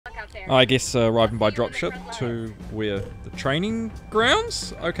I guess arriving by dropship to where? The training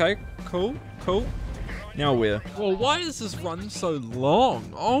grounds? Okay, cool, cool. Now where? Well, why is this run so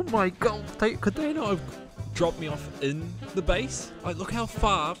long? Oh my god, could they not have dropped me off in the base? Like, look how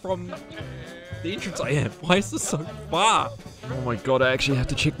far from the entrance I am. Why is this so far? Oh my god, I actually have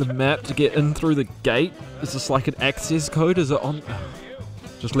to check the map to get in through the gate. Is this like an access code? Is it on?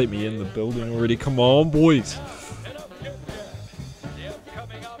 Just let me in the building already. Come on, boys.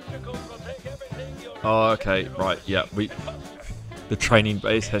 Oh, okay, right, yeah, the training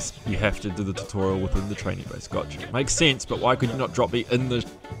base you have to do the tutorial within the training base. Gotcha. Makes sense, but why could you not drop me in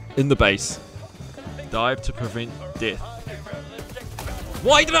the base? Dive to prevent death.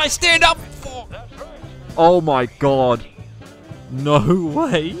 Why did I stand up for? Oh my god. No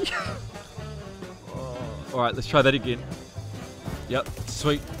way. Alright, let's try that again. Yep,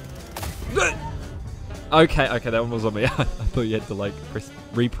 sweet. Okay, that one was on me. I thought you had to like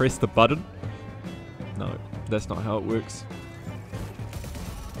repress the button. No, that's not how it works.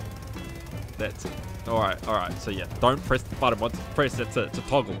 That's it. Alright, so yeah, don't press the button. Once it's pressed, that's it. It's a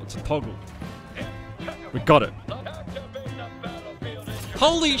toggle. We got it.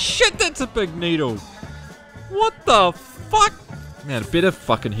 Holy shit, that's a big needle. What the fuck? Man, it better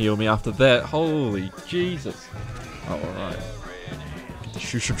fucking heal me after that. Holy Jesus. Oh, alright.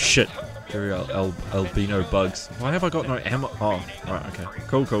 Shoot some shit. Very albino bugs. Why have I got no ammo? Oh, alright, okay.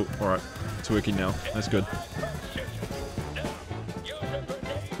 Cool. Alright, it's working now. That's good.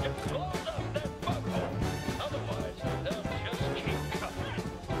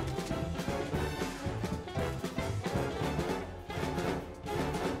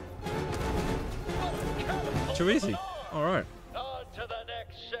 Too easy. Alright.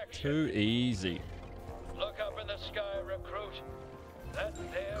 Too easy. Look up in the sky, recruit.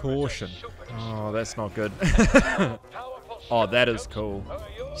 Caution. Oh, that's not good. Oh, that is cool.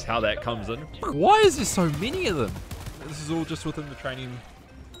 That's how that comes in. Why is there so many of them? This is all just within the training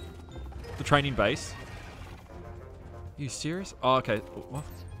base. Are you serious? Oh, okay. What?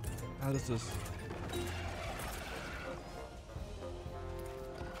 How does this?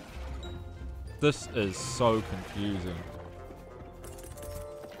 This is so confusing.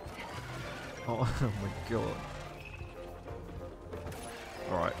 Oh my god.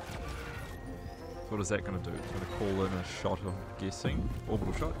 Alright. What is that going to do? It's going to call in a shot, I'm guessing.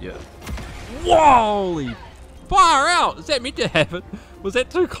 Orbital shot? Yeah. Holy far out! Is that meant to happen? Was that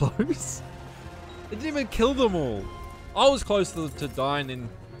too close? It didn't even kill them all. I was close to dying and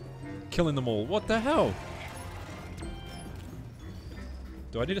killing them all. What the hell?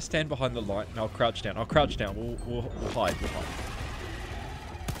 Do I need to stand behind the light? No, I'll crouch down. We'll hide.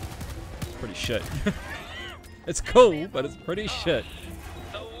 It's pretty shit. It's cool, but it's pretty shit.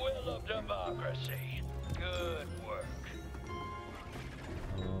 The will of democracy. Good work.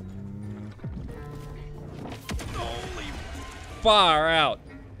 Holy far out.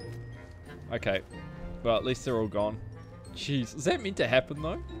 Okay. Well, at least they're all gone. Jeez, is that meant to happen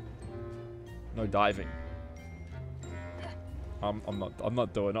though? No diving. I'm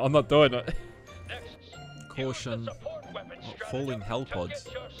not doing it. Caution. Falling hell pods.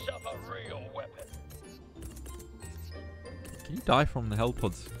 Can you die from the hell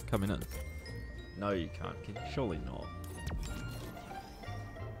pods coming in? No, you can't. Can you? Surely not.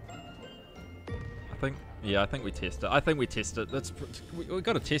 I think we test it. We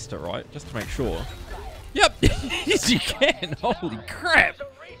got to test it, right? Just to make sure. Yep. Yes, you can. Holy crap.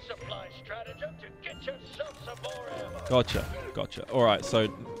 Gotcha. Alright,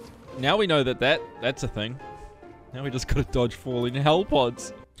 so now we know that's a thing. Now we just gotta dodge falling hell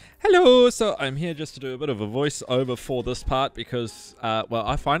pods. Hello! So I'm here just to do a bit of a voiceover for this part because, well,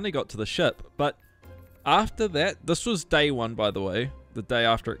 I finally got to the ship. But after that, this was day 1, by the way. The day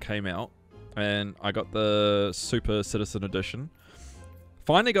after it came out. And I got the Super Citizen Edition.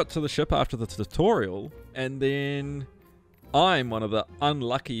 Finally got to the ship after the tutorial. And then I'm one of the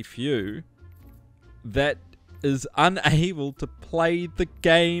unlucky few that is unable to play the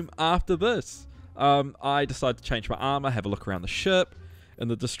game after this. I decided to change my armor, have a look around the ship and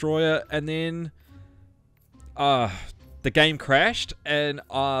the destroyer, and then the game crashed. And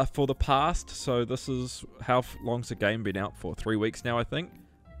for the past, so this is how long's the game been out for? 3 weeks now, I think.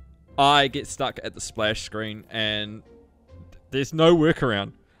 I get stuck at the splash screen and there's no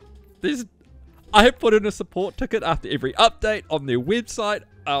workaround. I have put in a support ticket after every update on their website.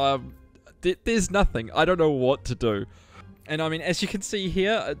 There's nothing. I don't know what to do. And I mean, as you can see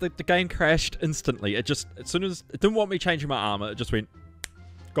here, the game crashed instantly. It just, as soon as, it didn't want me changing my armor, it just went,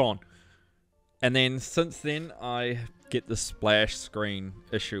 gone. And then, since then, I get the splash screen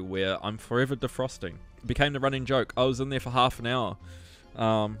issue where I'm forever defrosting. It became the running joke. I was in there for half an hour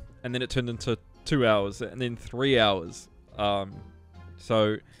and then it turned into 2 hours, and then 3 hours.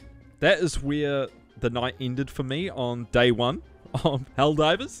 So that is where the night ended for me on day 1 of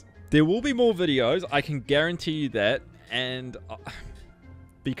Helldivers. There will be more videos, I can guarantee you that, and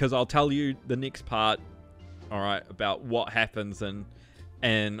because I'll tell you the next part, alright, about what happens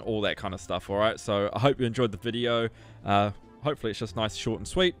and all that kind of stuff, alright? So I hope you enjoyed the video. Hopefully it's just nice, short and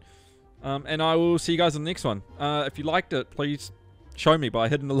sweet. And I will see you guys in the next one. If you liked it, please show me by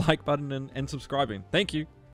hitting the like button and subscribing. Thank you.